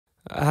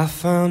I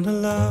found a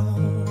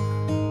love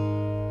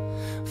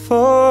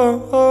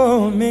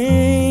for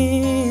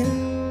me,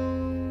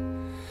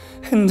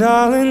 and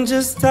darling,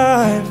 just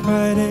dive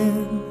right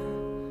in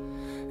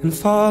and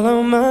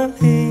follow my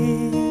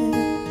lead.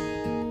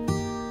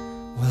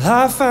 Well,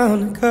 I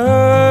found a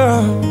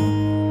girl,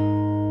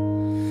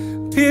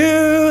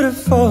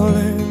 beautiful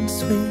and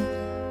sweet.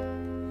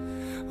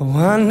 Oh,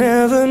 I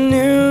never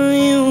knew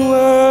you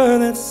were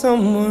that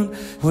someone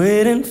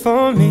waiting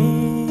for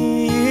me.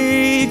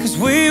 'Cause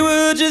we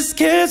were just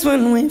kids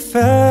when we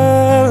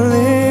fell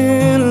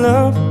in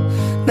love.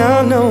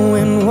 Now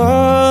knowing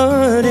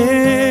what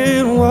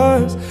it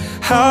was,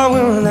 how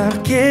will I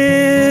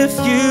give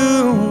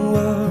you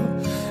up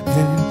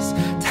this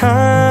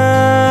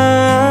time?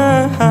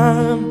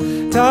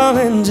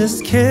 Darling,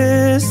 just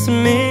kiss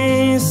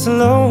me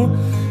slow.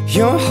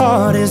 Your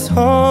heart is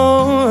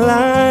all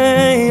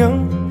I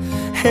own,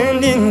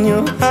 and in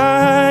your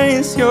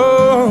eyes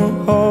you're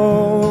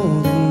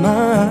holding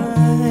mine.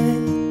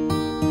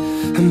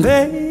 And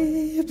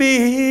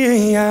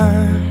baby,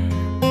 I'm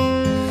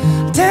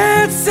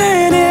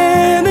dancing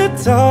in the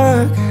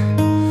dark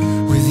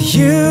with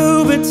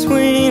you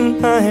between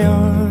my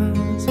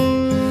arms,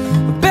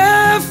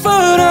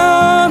 barefoot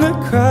on the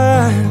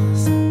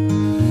grass,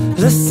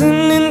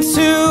 listening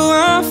to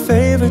our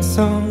favorite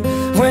song.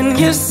 When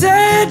you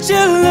said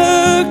you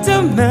looked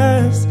a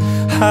mess,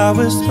 I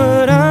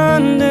whispered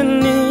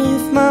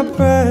underneath my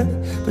breath,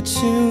 but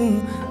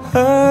you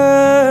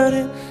heard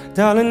it.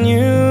 Darling,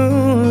 you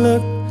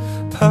look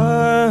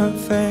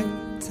perfect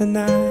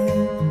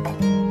tonight.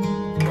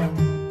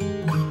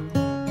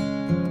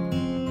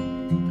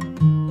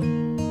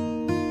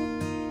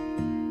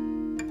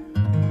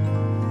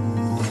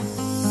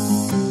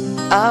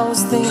 I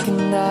was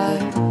thinking I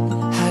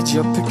had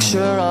your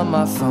picture on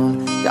my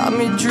phone, got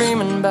me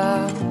dreaming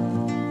about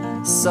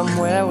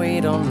somewhere we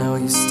don't know.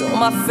 You stole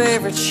my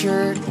favorite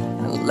shirt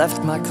and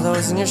left my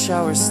clothes in your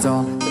shower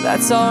stall, but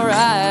that's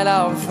alright,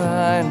 I'll be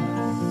fine.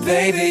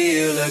 Baby,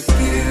 you look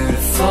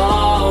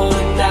beautiful